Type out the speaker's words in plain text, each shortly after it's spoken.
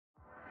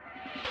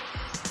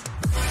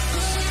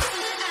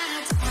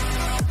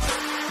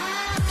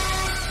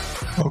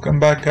Welcome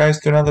back guys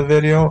to another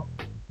video.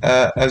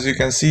 As you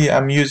can see,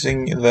 I'm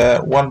using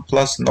the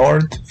Oneplus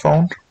Nord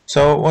phone.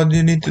 So what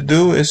you need to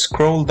do is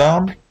scroll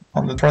down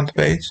on the front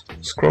page,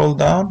 scroll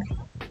down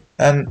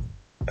and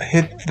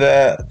hit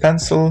the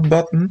pencil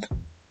button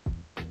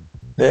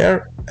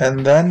there,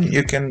 and then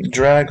you can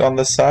drag on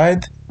the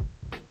side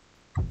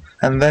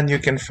and then you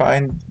can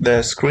find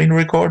the screen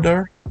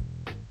recorder,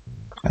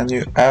 and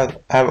you have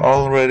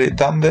already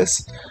done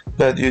this,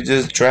 but you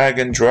just drag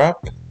and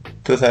drop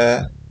to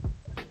the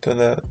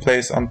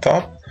place on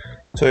top.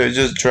 So you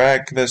just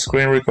drag the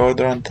screen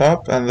recorder on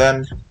top, and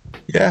then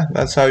yeah,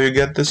 that's how you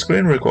get the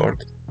screen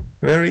record.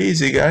 Very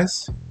easy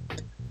guys.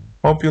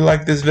 Hope you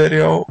like this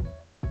video.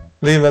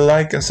 Leave a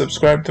like and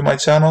subscribe to my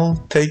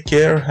channel. Take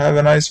care, have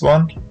a nice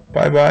one.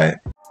 Bye bye.